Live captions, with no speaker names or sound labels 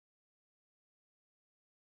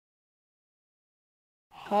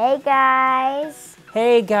Hey guys.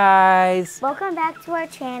 Hey guys. Welcome back to our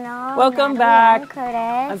channel. Welcome Natalie back. And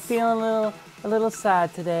Curtis. I'm feeling a little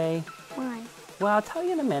sad today. Why? Well, I'll tell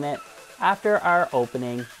you in a minute after our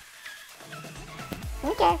opening.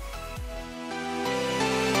 Okay.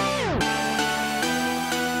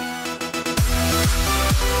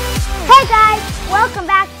 Hey guys, welcome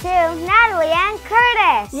back to Natalie and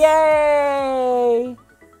Curtis. Yay!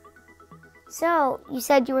 So, you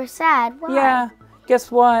said you were sad. Why? Yeah,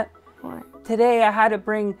 guess what? What? Today I had to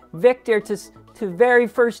bring Victor to very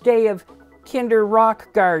first day of Do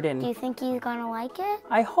KinderRockGarten. you think he's gonna like it?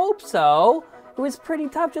 I hope so. It was pretty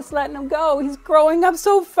tough just letting him go. He's growing up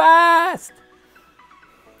so fast.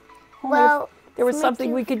 Only Well, if there was to make something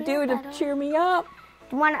you we could feel do to better. cheer me up.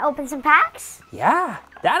 Do you want to open some packs? Yeah,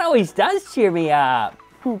 that always does cheer me up.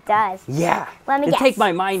 He does. Yeah. Let me to guess. take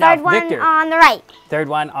my mind Third off one Victor. on the right. Third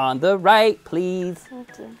one on the right, please. Thank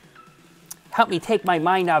you. Help me take my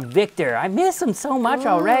mind off Victor. I miss him so much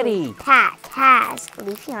already. Pack has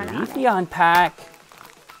Leafeon on it. Leafeon pack.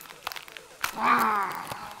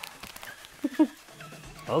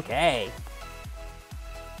 Okay.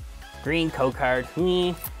 Green code card.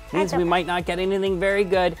 Means That's we okay. might not get anything very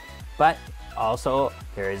good, but also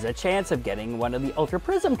there is a chance of getting one of the Ultra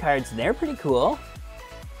Prism cards. They're pretty cool.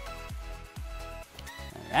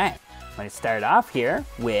 All right. I'm going to start off here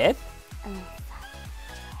with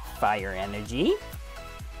Fire Energy.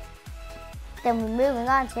 Then we're moving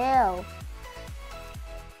on to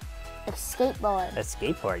the skateboard. A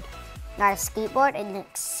skateboard. Not a skateboard, a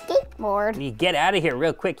skateboard. You get out of here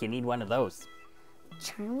real quick. You need one of those.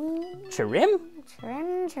 Trim, Chirim?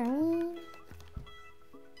 trim.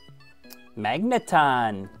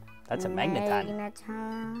 Magneton. That's a Magneton.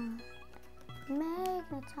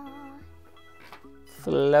 Magneton.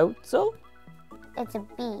 Floatzel. It's a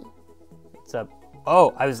B. It's a.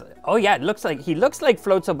 Oh yeah. It looks like he looks like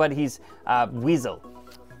Floatzel, but he's Weasel.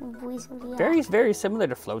 Weasel, yeah. Very similar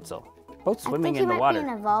to Floatzel. Both swimming I think in the he might water. be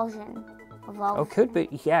an evolution. Oh, could be.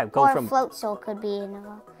 Yeah, go or from. Floatzel could be an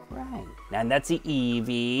evolution. Right. And that's the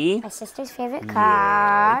Eevee. My sister's favorite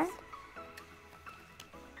card.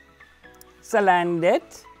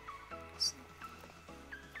 Salandit.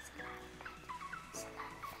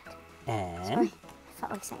 And Sorry, I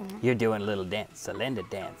felt like saying that. you're doing a little dance. Salandit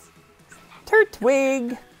dance.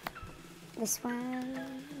 Turtwig. This one.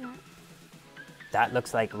 That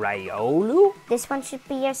looks like Riolu. This one should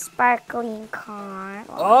be a sparkling card.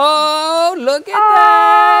 Oh, look at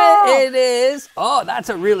Oh! that! It is. Oh, that's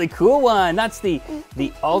a really cool one. That's the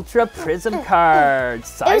Ultra Prism card.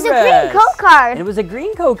 Cyrus. It was a green code card. It was a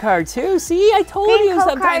green code card too. See, I told Green you code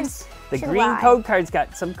sometimes cards the should green lie. code card's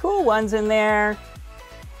got some cool ones in there.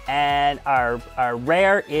 And our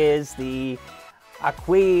rare is the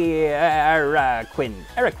Araquin.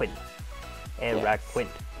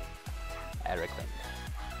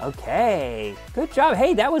 Okay, good job.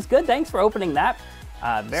 Hey, that was good. Thanks for opening that.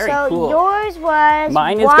 Very cool. So yours was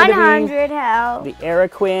Mine is gonna be 100 health. The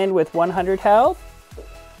Araquin with 100 health.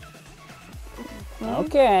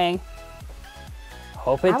 Okay.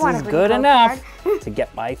 Hope it's want a as green good code enough to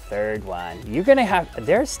get my third one. You're gonna have.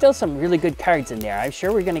 There's still some really good cards in there. I'm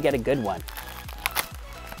sure we're gonna get a good one.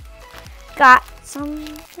 Got some.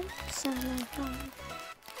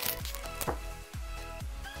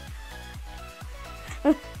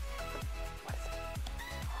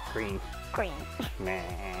 Green. Green.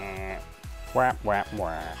 Meh. Wah, wah,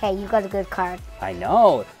 wah. Hey, you got a good card. I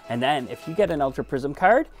know. And then if you get an Ultra Prism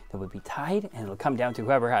card, that would be tied, and it'll come down to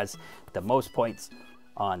whoever has the most points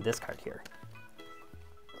on this card here.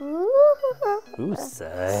 Ooh,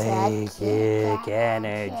 psychic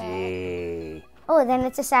energy. Oh, then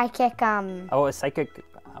it's a psychic Oh, a psychic.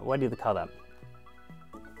 What do they call them?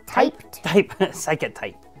 typed. Type. Psychic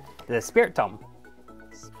type. The Spirit Tome.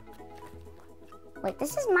 Wait,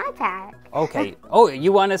 this is my pack. Okay. Oh,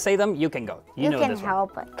 you want to say them? You can go. You know can this one.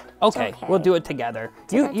 help it. Okay, we'll do it together.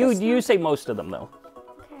 You say most of them though.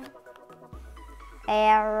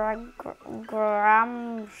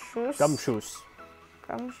 Gumshoes.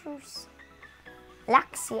 Gumshoes.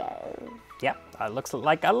 Luxio. Yep, looks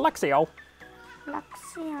like a Luxio.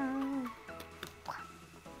 Luxio.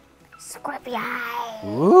 Scorpio.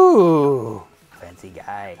 Ooh, fancy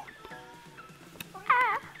guy.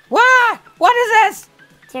 What? What is this?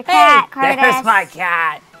 It's your cat, Hey, there's Curtis. my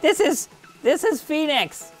cat. This is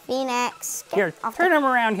Phoenix. Phoenix. Get Here, off turn him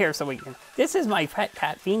around here so we can. This is my pet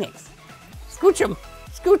cat, Phoenix. Scooch him.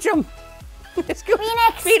 Scooch him. Phoenix.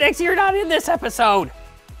 Phoenix, you're not in this episode.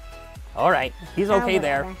 All right, he's okay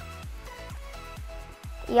there. whatever.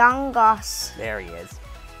 Young Goss. There he is.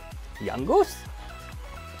 Young Goose?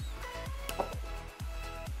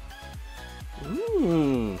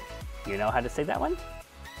 You know how to say that one?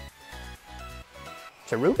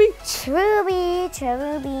 Cherubi? Cherubi,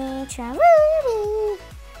 cherubi, cherubi.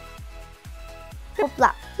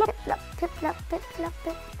 Pip-lop, pip-lop, pip-lop, pip-lop,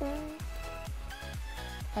 pip-lop.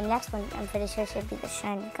 The next one, I'm pretty sure, should be the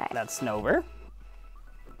shiny card. That's Snover.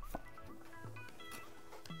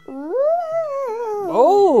 Ooh.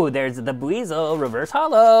 Oh, there's the Buizel Reverse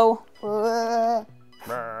Hollow. Ooh.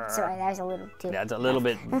 Sorry, that was a little too... That's a little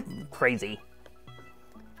bit crazy.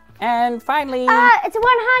 And finally... it's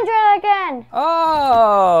 100 again!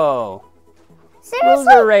 Oh! Seriously?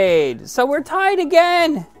 Roserade. So we're tied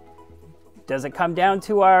again. Does it come down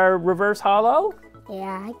to our Reverse Hollow?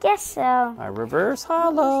 Yeah, I guess so. Our Reverse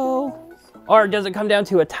Hollow. Or does it come down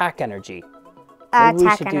to attack energy? Maybe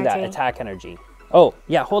we should do that, attack energy. Oh,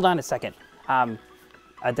 yeah, hold on a second.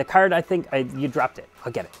 The card, I think, you dropped it.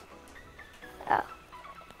 I'll get it. Oh.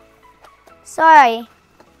 Sorry,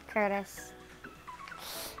 Curtis.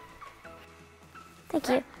 Thank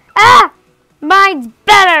you. Ah! Mine's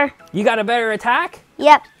better! You got a better attack?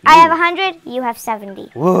 Yep. I have 100, you have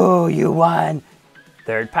 70. Whoa, you won.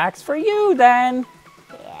 Third pack's for you, then.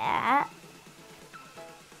 Yeah.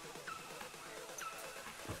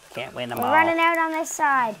 Can't win them We're all. running out on this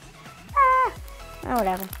side. Ah! Oh,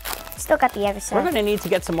 whatever. Still got the other side. We're going to need to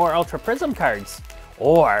get some more Ultra Prism cards.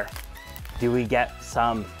 Or do we get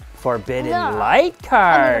some Forbidden Light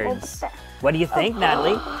cards? What do you think,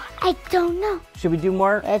 Natalie? I don't know. Should we do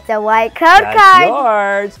more? It's a white code That's card.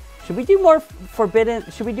 yours. Should we do more Forbidden?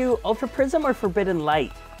 Should we do Ultra Prism or Forbidden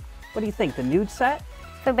Light? What do you think? The nude set?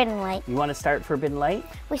 Forbidden Light. You want to start Forbidden Light?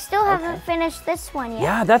 We still haven't finished this one yet.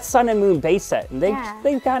 Yeah, that's Sun and Moon base set. And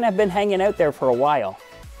they've kind of been hanging out there for a while.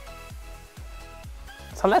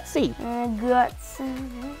 So let's see. It's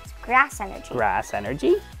grass energy. Grass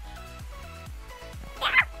energy.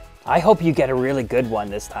 I hope you get a really good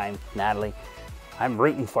one this time, Natalie. I'm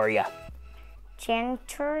rooting for you.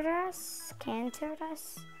 Canturus?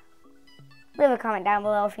 Leave a comment down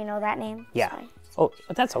below if you know that name. Yeah. Sorry. Oh,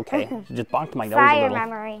 but that's okay. You just bonked my nose a Fire little.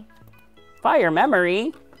 memory. Fire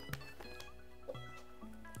memory.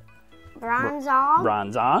 Bronzong.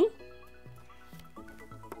 Bronzong.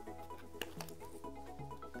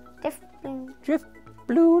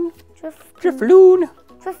 Drifloon. Drifloon.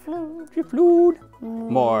 Drifloon.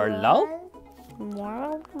 Morlo.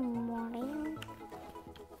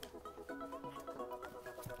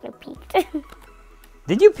 You peeked.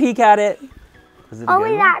 Did you peek at it? Was it a Only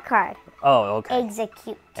good one? that card. Oh, okay.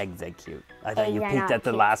 Execute. Execute. I thought Eggs you are peeked not at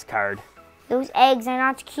the cute. last card. Those eggs are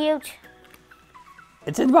not cute.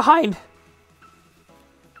 It's in behind.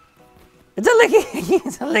 It's a licky.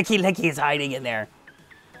 It's a licky. He's hiding in there.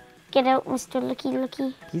 Get out, Mr.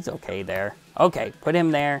 Licky. He's okay there. Okay, put him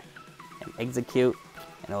there and execute.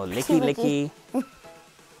 And oh, licky.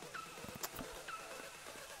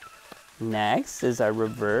 Next is our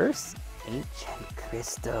reverse ancient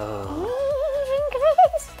crystal.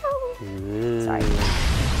 Ooh. Sorry.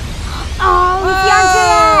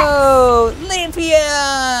 Oh,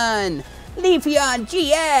 Leafeon! Leafeon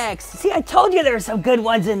GX! See, I told you there were some good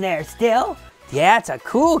ones in there still. Yeah, it's a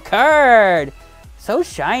cool card. So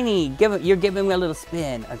shiny. You're giving him a little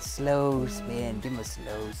spin. A slow spin. Give him a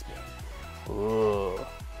slow spin. Ooh,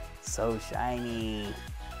 so shiny.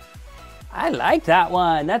 I like that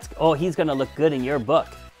one. Oh, he's gonna look good in your book.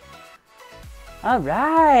 All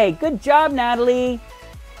right, good job, Natalie.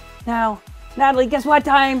 Now, Natalie, guess what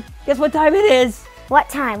time? Guess what time it is? What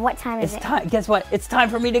time? What time is it? Guess what? It's time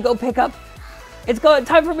for me to go pick up.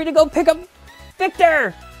 Time for me to go pick up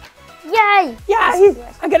Victor. Yay! Yeah,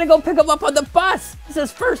 I gotta go pick him up on the bus. It's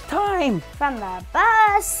his first time. From the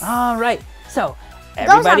bus. All right, so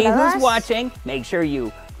everybody who's bus. watching, make sure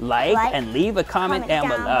you like and leave a comment down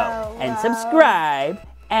below. And subscribe.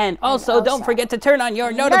 And also, don't forget to turn on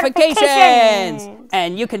your notifications.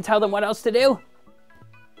 And you can tell them what else to do.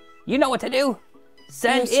 You know what to do.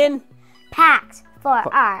 Send in packs for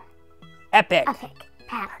our Epic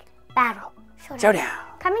Pack Battle Showdown.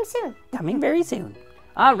 Coming soon. Coming very soon.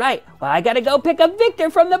 All right, well, I gotta go pick up Victor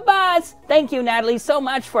from the bus. Thank you, Natalie, so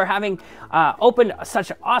much for having opened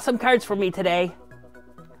such awesome cards for me today.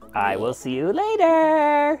 I will see you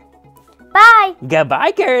later. Bye.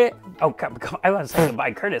 Goodbye, Curtis. Oh, I want to say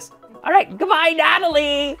goodbye, Curtis. All right, goodbye,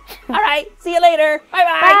 Natalie. All right, see you later.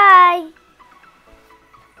 Bye-bye. Bye.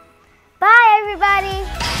 Bye, everybody.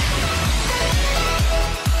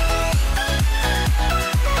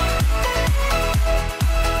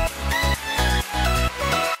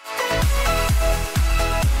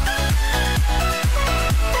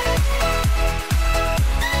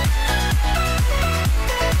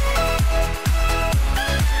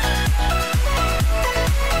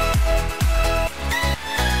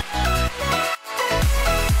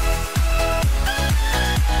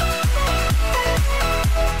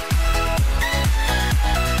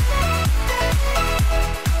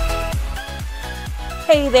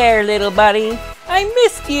 Hey there, little buddy. I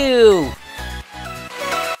missed you.